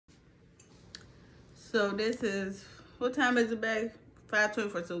So this is, what time is it, babe?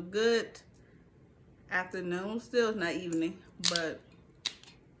 5:24. So good afternoon. Still, it's not evening, but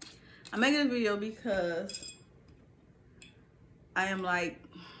I'm making this video because I am like,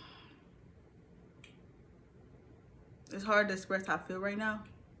 it's hard to express how I feel right now,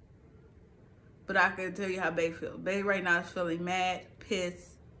 but I can tell you how Bae feels. Bae right now is feeling mad,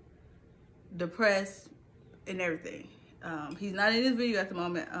 pissed, depressed, and everything. He's not in this video at the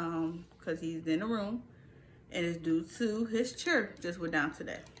moment because he's in the room, and it's due to his chair just went down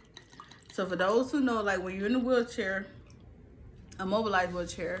today. So for those who know, like when you're in a wheelchair, a mobilized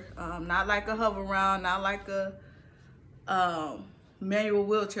wheelchair, not like a hover round, not like a manual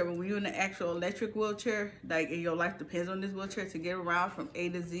wheelchair, but when you're in an actual electric wheelchair, like and your life depends on this wheelchair to get around from A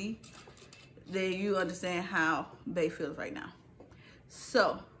to Z, then you understand how Bae feels right now.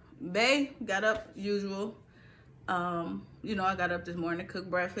 So Bae got up usual. You know, I got up this morning, cooked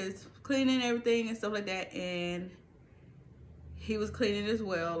breakfast, cleaning everything and stuff like that, and he was cleaning as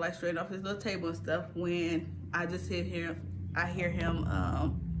well, like straight off his little table and stuff, when I just hear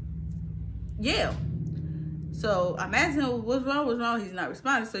him yell. So I'm asking him, what's wrong? He's not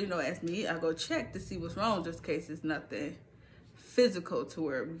responding. So, you know, ask me, I go check to see what's wrong, just in case it's nothing physical to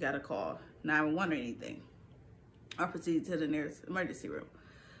where we gotta call 911 or anything, or proceed to the nearest emergency room.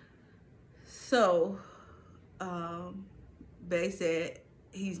 So Bae said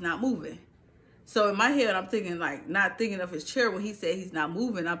he's not moving. So in my head, I'm thinking like, not thinking of his chair. When he said he's not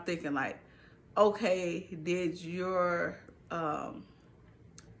moving, I'm thinking like, okay, did your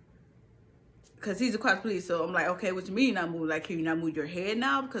because he's a quadriplegic, so I'm like, okay, what you mean not moving? Like, can you not move your head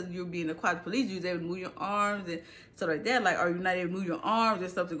now because you're being a quadriplegic? You're able to move your arms and stuff like that. Like, are you not able to move your arms?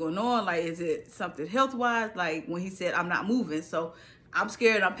 There's something going on. Like, is it something health-wise? Like, when he said, I'm not moving. So I'm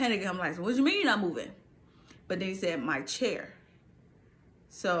scared, I'm panicking. I'm like, so what do you mean you're not moving? But then he said, my chair.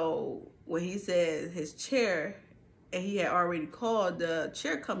 So when he said his chair, and he had already called the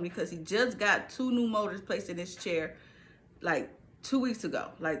chair company because he just got 2 new motors placed in his chair like 2 weeks ago.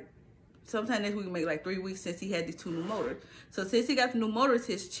 Like, sometime next week, make like 3 weeks since he had these 2 new motors. So since he got the new motors,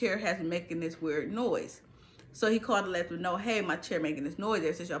 his chair has been making this weird noise. So he called to let them know, hey, my chair making this noise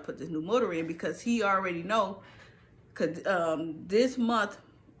there since y'all put this new motor in, because he already know, because this month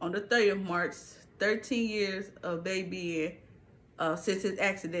on the 30th of March, 13 years of Bae being since his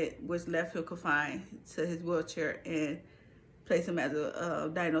accident, which left him confined to his wheelchair and placed him as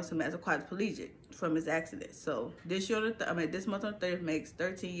a diagnosed him as a quadriplegic from his accident. So this year, this month on the 30th makes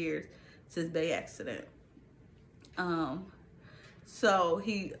 13 years since Bae accident. So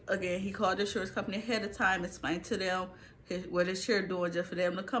he called the insurance company ahead of time, explained to them what his chair doing, just for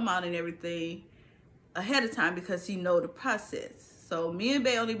them to come out and everything ahead of time, because he know the process. So me and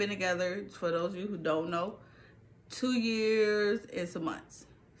Bae only been together, for those of you who don't know, 2 years and some months.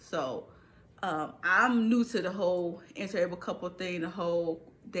 So I'm new to the whole interable couple thing, the whole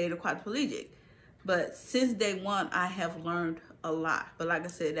dating quadriplegic. But since day one, I have learned a lot. But like I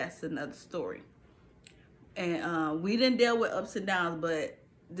said, that's another story. And we didn't deal with ups and downs, but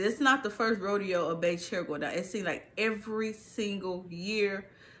this is not the first rodeo of Bae's chair go down. It seems like every single year,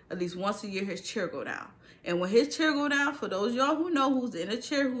 at least once a year, his chair go down. And when his chair go down, for those y'all who know, who's in a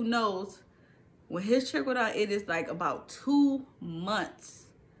chair who knows, when his chair go down, it is like about 2 months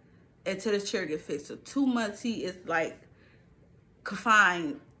until the chair get fixed. So 2 months he is like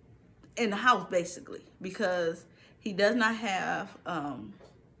confined in the house basically, because he does not have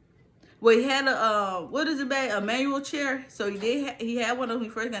well, he had a what is it, Bae? A manual chair. So he had one of them when he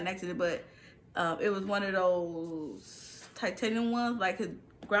first got in an accident, but it was one of those titanium ones, like his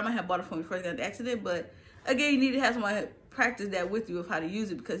grandma had bought it for when he first got in the accident. But again, you need to have somebody practice that with you of how to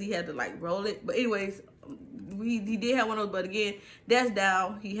use it, because he had to like roll it. But anyways, he did have one of those, but again, that's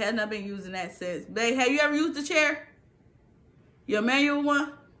down. He has not been using that since. Bae, have you ever used the chair? Your manual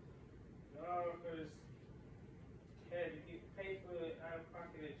one? No, because had to get paid for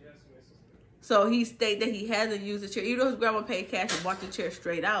out-of-pocket adjustments and stuff. So he stated that he hasn't used the chair. Even though his grandma paid cash and bought the chair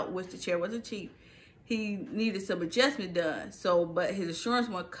straight out, which the chair wasn't cheap, he needed some adjustment done. So, but his insurance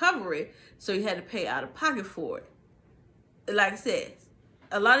won't cover it, so he had to pay out of pocket for it. Like I said,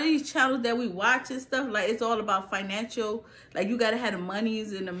 a lot of these channels that we watch and stuff, like, it's all about financial. Like, you gotta have the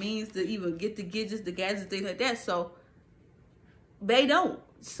monies and the means to even get the gadgets, things like that. So they don't.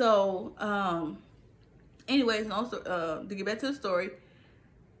 So anyways, also to get back to the story,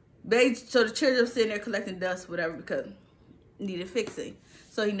 so the chair just sitting there collecting dust, whatever, because needed fixing.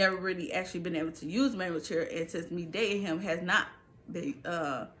 So he never really actually been able to use manual chair, and since me dating him has not been,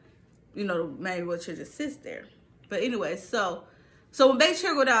 you know, the manual chair just sits there. But anyway, so when Bae's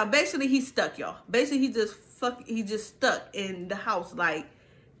chair go down, basically he's stuck, y'all. Basically he just stuck in the house, like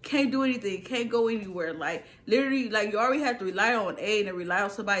can't do anything, can't go anywhere. Like literally, like you already have to rely on aid and rely on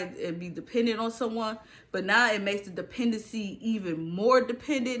somebody and be dependent on someone. But now it makes the dependency even more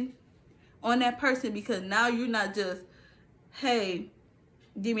dependent on that person, because now you're not just, hey,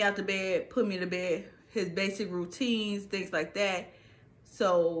 get me out the bed, put me in the bed, his basic routines, things like that.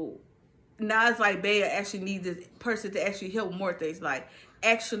 So now it's like BAE actually needs this person to actually help more things, like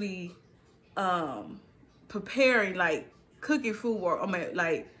actually preparing, like cooking food, or I mean,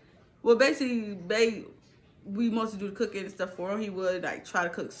 like, well, basically BAE, we mostly do the cooking and stuff for him. He would like try to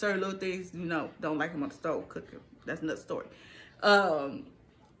cook certain little things, you know, don't like him on the stove cooking. That's another story.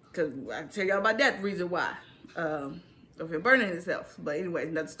 Cause I can tell y'all about that reason why. Of him burning himself. But anyway,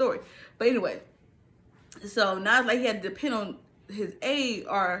 another story. But anyway, so now it's like he had to depend on his aide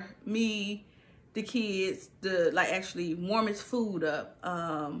or me, the kids, to like actually warm his food up.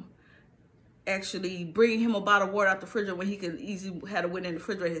 Actually bring him a bottle of water out the refrigerator when he could easily had to went in the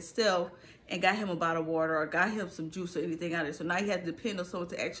refrigerator himself and got him a bottle of water or got him some juice or anything out of it. So now he had to depend on someone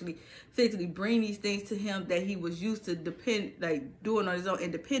to actually physically bring these things to him that he was used to doing on his own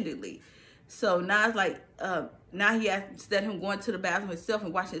independently. So now it's like, now he has, instead of him going to the bathroom himself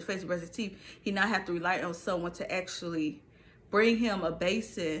and washing his face and brushing his teeth, he now have to rely on someone to actually bring him a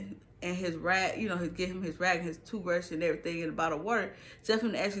basin and his rag, you know, get him his rag and his toothbrush and everything and a bottle of water, just for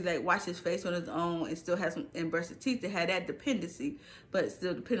him to actually like wash his face on his own and still have some, and brush his teeth, to have that dependency, but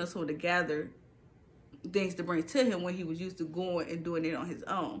still depend on someone to gather things to bring to him when he was used to going and doing it on his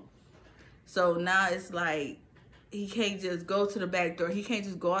own. So now it's like, he can't just go to the back door. He can't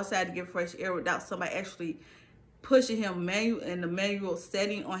just go outside to get fresh air without somebody actually pushing him in the manual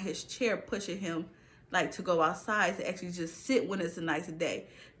setting on his chair, pushing him like to go outside to actually just sit when it's a nice day.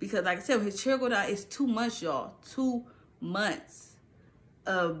 Because like I said, when his chair go down, it's 2 months, y'all. 2 months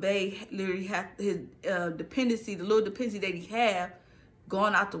of BAE literally have his dependency, the little dependency that he have,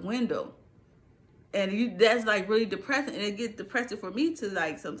 gone out the window. And that's like really depressing, and it gets depressing for me to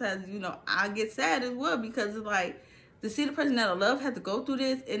like, sometimes, you know, I get sad as well, because it's like to see the person that I love have to go through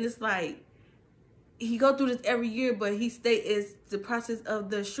this, and it's like he go through this every year, but it's the process of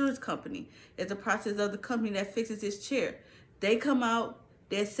the insurance company. It's the process of the company that fixes his chair. They come out,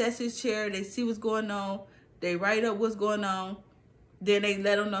 they assess his chair, they see what's going on, they write up what's going on, then they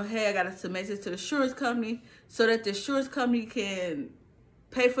let him know, hey, I gotta submit this to the insurance company so that the insurance company can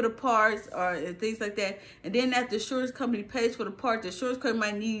pay for the parts or things like that. And then after the insurance company pays for the part, the insurance company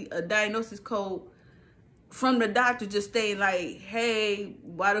might need a diagnosis code from the doctor just saying like, hey,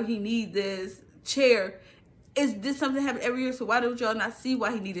 why do he need this chair? Is this something that happens every year? So why don't y'all not see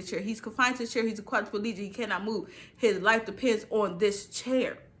why he needs a chair? He's confined to a chair. He's a quadriplegic. He cannot move. His life depends on this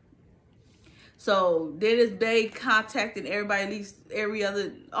chair. So then it's BAE contacting everybody at least every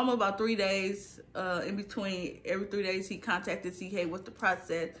other, almost about 3 days, in between every 3 days he contacted, see, hey, what's the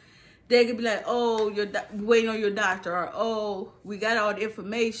process? They could be like, oh, you're waiting on your doctor, or oh, we got all the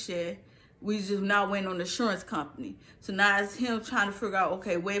information, we just now waiting on the insurance company. So now it's him trying to figure out,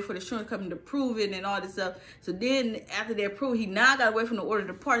 okay, waiting for the insurance company to prove it and all this stuff. So then after they approve, he now got to wait for the order of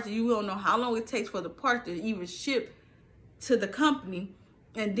the parts, and you don't know how long it takes for the part to even ship to the company.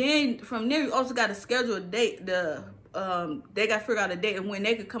 And then from there, you also got to schedule a date. They got to figure out a date and when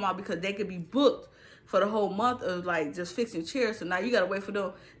they could come out, because they could be booked for the whole month of like just fixing chairs. So now you got to wait for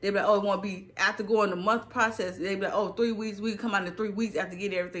them. They be like, oh, it won't be after going the month process. They be like, oh, 3 weeks. We can come out in 3 weeks after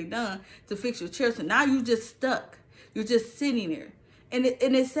getting everything done to fix your chair. So now you just stuck. You're just sitting there, and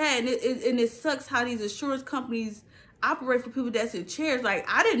it's sad, and it sucks how these insurance companies operate for people that's in chairs. Like,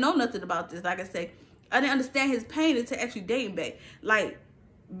 I didn't know nothing about this. Like I say, I didn't understand his pain until actually dating BAE. Like,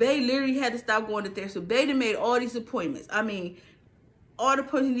 BAE literally had to stop going to therapy. So BAE done made all these appointments. I mean, all the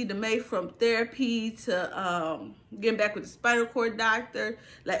appointments he need to make, from therapy to getting back with the spinal cord doctor.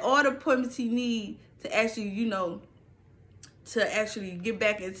 Like, all the appointments he need to actually, you know, to actually get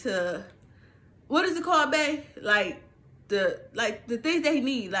back into, what is it called, BAE? Like the things that he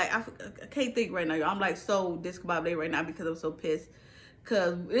need. Like, I can't think right now, y'all. I'm like so discombobulated right now because I'm so pissed.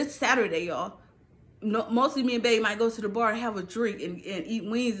 Cause it's Saturday, y'all. No, mostly me and BAE might go to the bar and have a drink and eat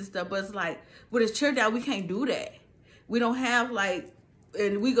wings and stuff, but it's like, with his chair down, we can't do that. We don't have like,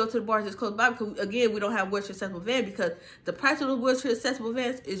 and we go to the bar just close by, because again, we don't have wheelchair accessible van, because the price of those wheelchair accessible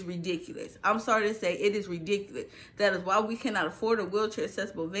vans is ridiculous. I'm sorry to say, it is ridiculous. That is why we cannot afford a wheelchair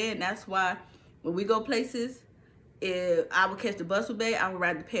accessible van. That's why when we go places, if I would catch the bus with BAE, I would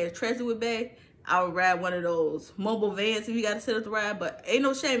ride the paratransit with BAE, I would ride one of those mobile vans if you got to set up the ride. But ain't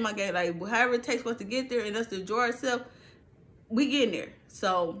no shame, my gang. Like, however it takes for us to get there and us to enjoy ourselves, we getting there.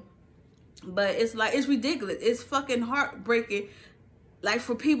 So, but it's like, it's ridiculous. It's fucking heartbreaking like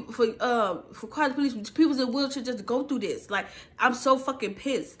for people, for quadriplegic people in wheelchairs just to go through this. Like, I'm so fucking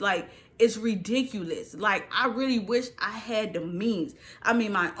pissed. Like, it's ridiculous. Like, I really wish I had the means. I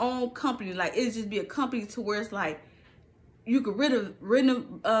mean, my own company. Like, it'd just be a company to where it's like you could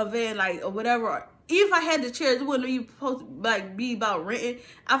rent a van, like, or whatever. Even if I had the chairs, it wouldn't be supposed to like be about renting.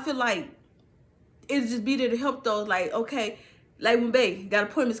 I feel like it'd just be there to help those. Like, okay, like when Bay got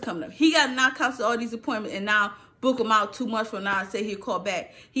appointments coming up, he got to knock out all these appointments and now book him out 2 months from now and say he'll call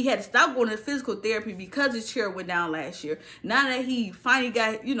back. He had to stop going to physical therapy because his chair went down last year. Now that he finally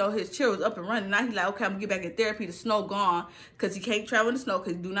got, you know, his chair was up and running, now he's like, okay, I'm going to get back in therapy. The snow gone because he can't travel in the snow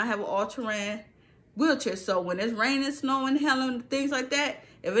because he do not have an all-terrain wheelchair. So when it's raining, snowing, hailing, things like that,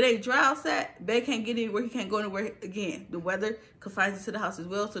 if it ain't dry outside, Bay can't get anywhere. He can't go anywhere again. The weather confines him to the house as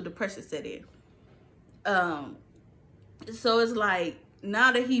well, so depression set in. So it's like,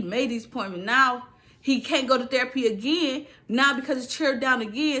 now that he made these appointments, now he can't go to therapy again, now because his chair down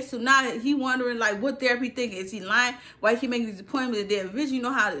again. So now that he wondering, like, what therapy thing is he lying? Why he making these appointments? And then eventually, you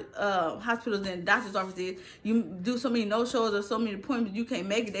know how hospitals and doctor's offices, you do so many no-shows or so many appointments, you can't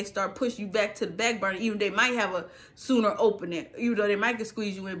make it. They start pushing you back to the back burner. Even they might have a sooner opening, even though they might can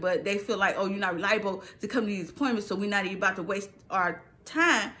squeeze you in, but they feel like, oh, you're not reliable to come to these appointments, so we're not even about to waste our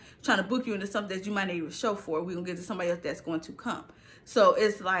time trying to book you into something that you might not even show for. We're going to get to somebody else that's going to come. So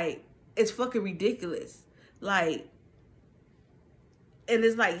it's like, it's fucking ridiculous. Like, and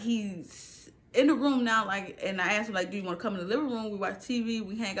it's like he's in the room now, like, and I asked him, like, do you want to come in the living room? We watch TV,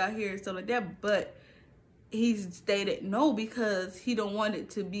 we hang out here and stuff like that. But he stated no, because he don't want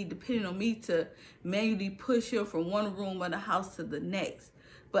it to be dependent on me to manually push him from one room of the house to the next.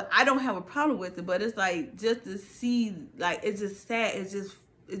 But I don't have a problem with it. But it's like, just to see, like, it's just sad. It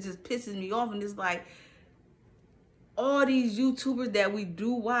just pisses me off. And it's like, all these YouTubers that we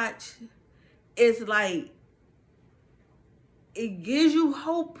do watch, it's like, it gives you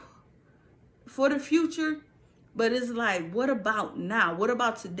hope for the future, but it's like, what about now? What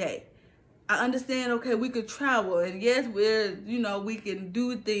about today? I understand, okay, we could travel, and yes, we can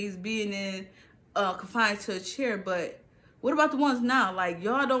do things being in confined to a chair, but what about the ones now? Like,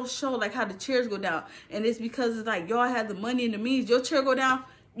 y'all don't show like how the chairs go down, and it's because it's like y'all have the money and the means. Your chair go down,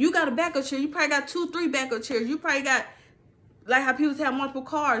 you got a backup chair. You probably got 2, 3 backup chairs. You probably got, like how people have multiple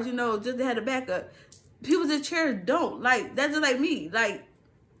cars, you know, just to have a backup. People in chairs don't. Like, that's just like me. Like,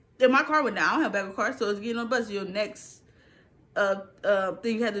 in my car went down, I don't have a backup car, so it's getting on the bus. Your next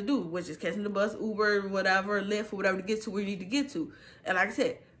thing you had to do, which is catching the bus, Uber, whatever, Lyft, or whatever, to get to where you need to get to. And like I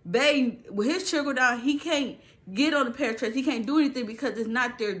said, Bay, when his chair go down, he can't get on the paratracks. He can't do anything because it's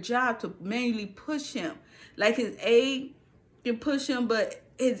not their job to manually push him. Like, his aide can push him, but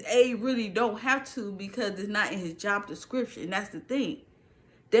his aide really don't have to because it's not in his job description. That's the thing.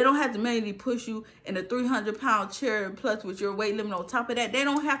 They don't have to manually push you in a 300-pound chair, plus with your weight limit on top of that. They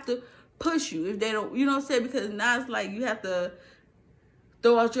don't have to push you if they don't, you know what I'm saying? Because now it's like you have to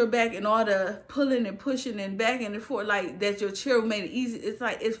throw out your back and all the pulling and pushing and back and forth, like that your chair made it easy. It's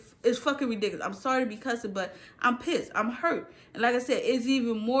like, it's fucking ridiculous. I'm sorry to be cussing, but I'm pissed. I'm hurt. And like I said, it's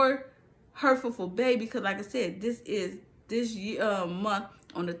even more hurtful for Bay because, like I said, this year, month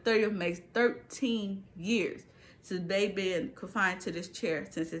on the 30th makes 13 years since Bay been confined to this chair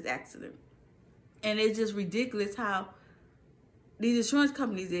since his accident. And it's just ridiculous how these insurance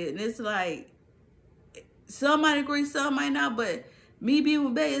companies did. And it's like, some might agree, some might not, but me being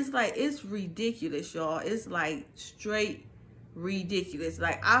with Bay, it's like, it's ridiculous, y'all. It's like straight ridiculous.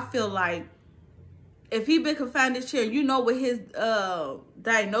 Like, I feel like if he been confined in this chair, you know what his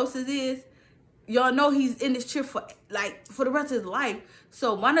diagnosis is. Y'all know he's in this chair for the rest of his life.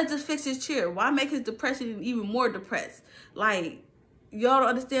 So why not just fix his chair? Why make his depression even more depressed? Like, y'all don't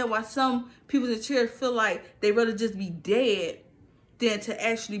understand why some people in chairs feel like they rather just be dead than to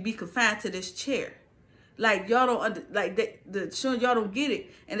actually be confined to this chair. Like, y'all don't y'all don't get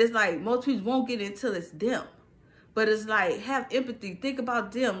it. And it's like, most people won't get it until it's them. But it's like, have empathy. Think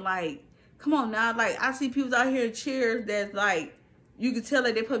about them. Like, come on now. Like, I see people out here in chairs that's like, you can tell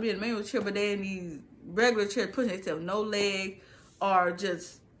that they put me in a manual chair, but they in these regular chairs pushing themselves, no leg, or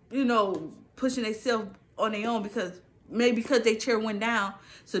just, you know, pushing themselves on their own because their chair went down.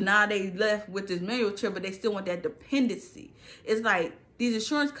 So now they left with this manual chair, but they still want that dependency. It's like these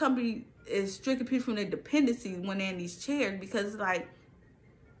insurance companies is stripping people from their dependency when they're in these chairs because it's like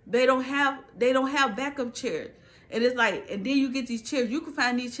they don't have backup chairs. And it's like, and then you get these chairs. You can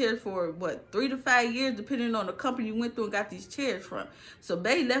find these chairs for, what, 3 to 5 years, depending on the company you went through and got these chairs from. So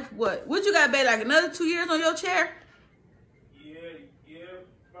Bay left what? What you got, Bay? Like another 2 years on your chair? Yeah,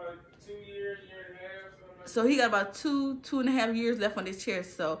 about 2 years, year and a half, something like So he got about 2.5 years left on this chair.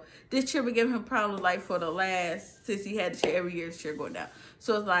 So this chair been giving him problems like for the last, since he had the chair, every year the chair going down.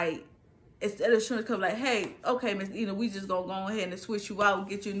 So it's like, instead of insurance come like, hey, okay, Miss Ina, we just gonna go ahead and switch you out and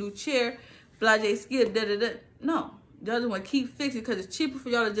get you a new chair, blase skip, da-da-da. No, y'all just want to keep fixing because it's cheaper for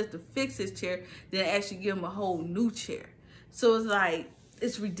y'all to just to fix his chair than actually give him a whole new chair. So it's like,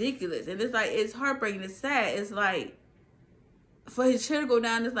 it's ridiculous. And it's like, it's heartbreaking, it's sad. It's like, for his chair to go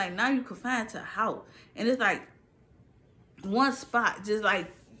down, it's like, now you confined to a house. And it's like, one spot, just like,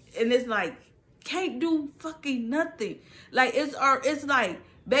 and it's like, can't do fucking nothing. Like, it's like,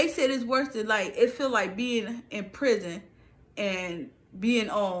 they said it's worse than, like, it feel like being in prison and being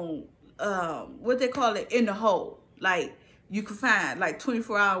on, what they call it, in the hole. Like, you can find, like,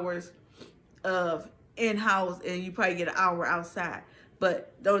 24 hours of in-house and you probably get an hour outside.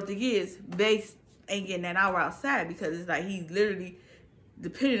 But the only thing is, they ain't getting that hour outside because it's like he's literally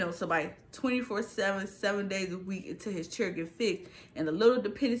depending on somebody 24/7, 7 days a week until his chair get fixed. And the little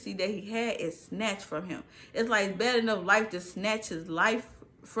dependency that he had is snatched from him. It's like it's bad enough life to snatch his life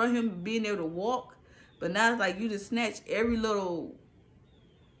from him being able to walk, but now it's like you just snatch every little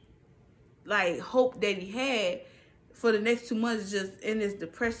like hope that he had for the next 2 months just in this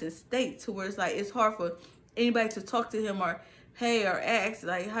depression state to where it's like it's hard for anybody to talk to him or hey or ask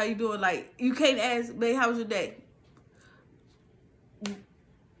like how you doing. Like you can't ask, babe, how was your day?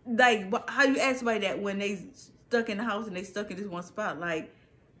 Like how you ask somebody that when they stuck in the house and they stuck in this one spot? Like,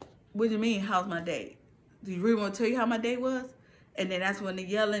 what do you mean, how's my day? Do you really want to tell you how my day was? And then that's when the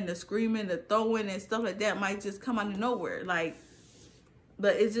yelling, the screaming, the throwing and stuff like that might just come out of nowhere. Like,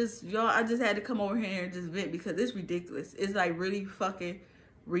 but it's just, y'all, I just had to come over here and just vent because it's ridiculous. It's like really fucking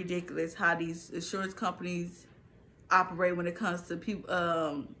ridiculous how these insurance companies operate when it comes to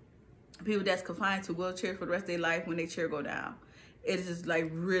people, people that's confined to wheelchairs for the rest of their life when their chair go down. It is just like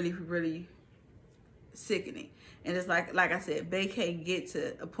really, really sickening. And it's like I said, Bay can't get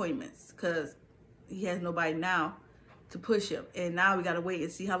to appointments because he has nobody now to push him. And now we got to wait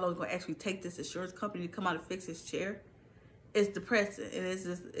and see how long it's going to actually take this insurance company to come out and fix his chair. It's depressing. And it's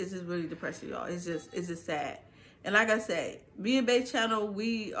just really depressing, y'all. It's just sad. And like I said, me and Bay channel,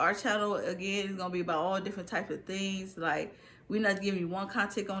 our channel, again, is going to be about all different types of things. Like, we're not giving you one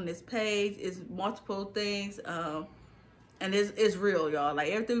content on this page. It's multiple things. And it's real, y'all. Like,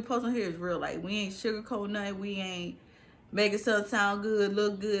 everything we post on here is real. Like, we ain't sugarcoating nothing. We ain't making something sound good,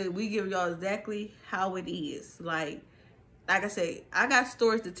 look good. We give y'all exactly how it is. Like I say, I got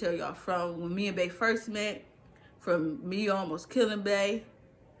stories to tell y'all from when me and Bay first met, from me almost killing Bay,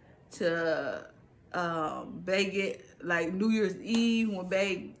 to Bay get, like, New Year's Eve when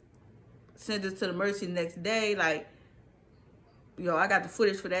Bay sent us to the emergency the next day. Like, yo, I got the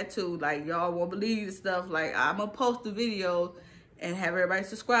footage for that too. Like, y'all won't believe the stuff. Like, I'm gonna post the video and have everybody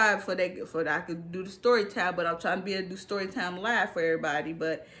subscribe for that I could do the story time. But I'm trying to be able to do story time live for everybody.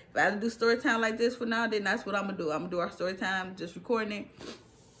 But if I have to do story time like this for now, then that's what I'm gonna do. I'm gonna do our story time, just recording it,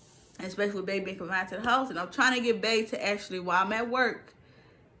 and especially with Bay being confined to the house. And I'm trying to get Bay to actually, while I'm at work,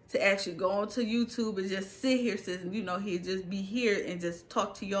 to actually go onto YouTube and just sit here, since, you know, he'd just be here and just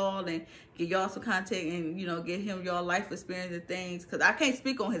talk to y'all and get y'all some content and, you know, get him y'all life experience and things. Because I can't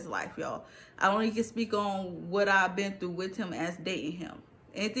speak on his life, y'all. I only can speak on what I've been through with him as dating him.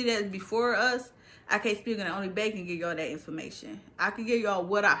 Anything that's before us, I can't speak on it. Only Bay can give y'all that information. I can give y'all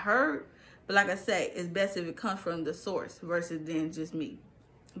what I heard, but like I say, it's best if it comes from the source versus then just me.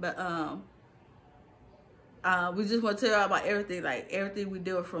 But, we just want to tell y'all about everything, like everything we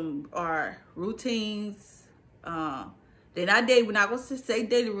do from our routines. They're not daily. We're not going to say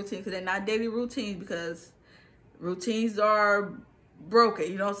daily routines because they're not daily routines, because routines are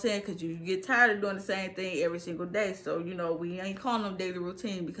broken, you know what I'm saying? Because you get tired of doing the same thing every single day. So, you know, we ain't calling them daily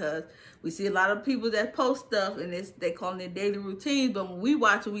routine because we see a lot of people that post stuff and they calling it daily routines. But when we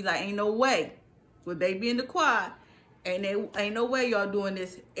watch it, we like, ain't no way. With Baby in the quad, ain't no way y'all doing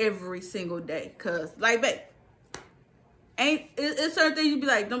this every single day. Because, like, babe, it's certain things you be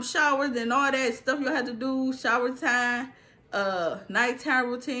like, them showers and all that stuff you have to do, shower time, nighttime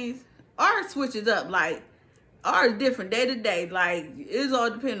routines. Ours switches up, like, ours different day to day. Like, it's all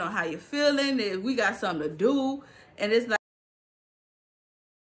depending on how you're feeling. If we got something to do, and it's like,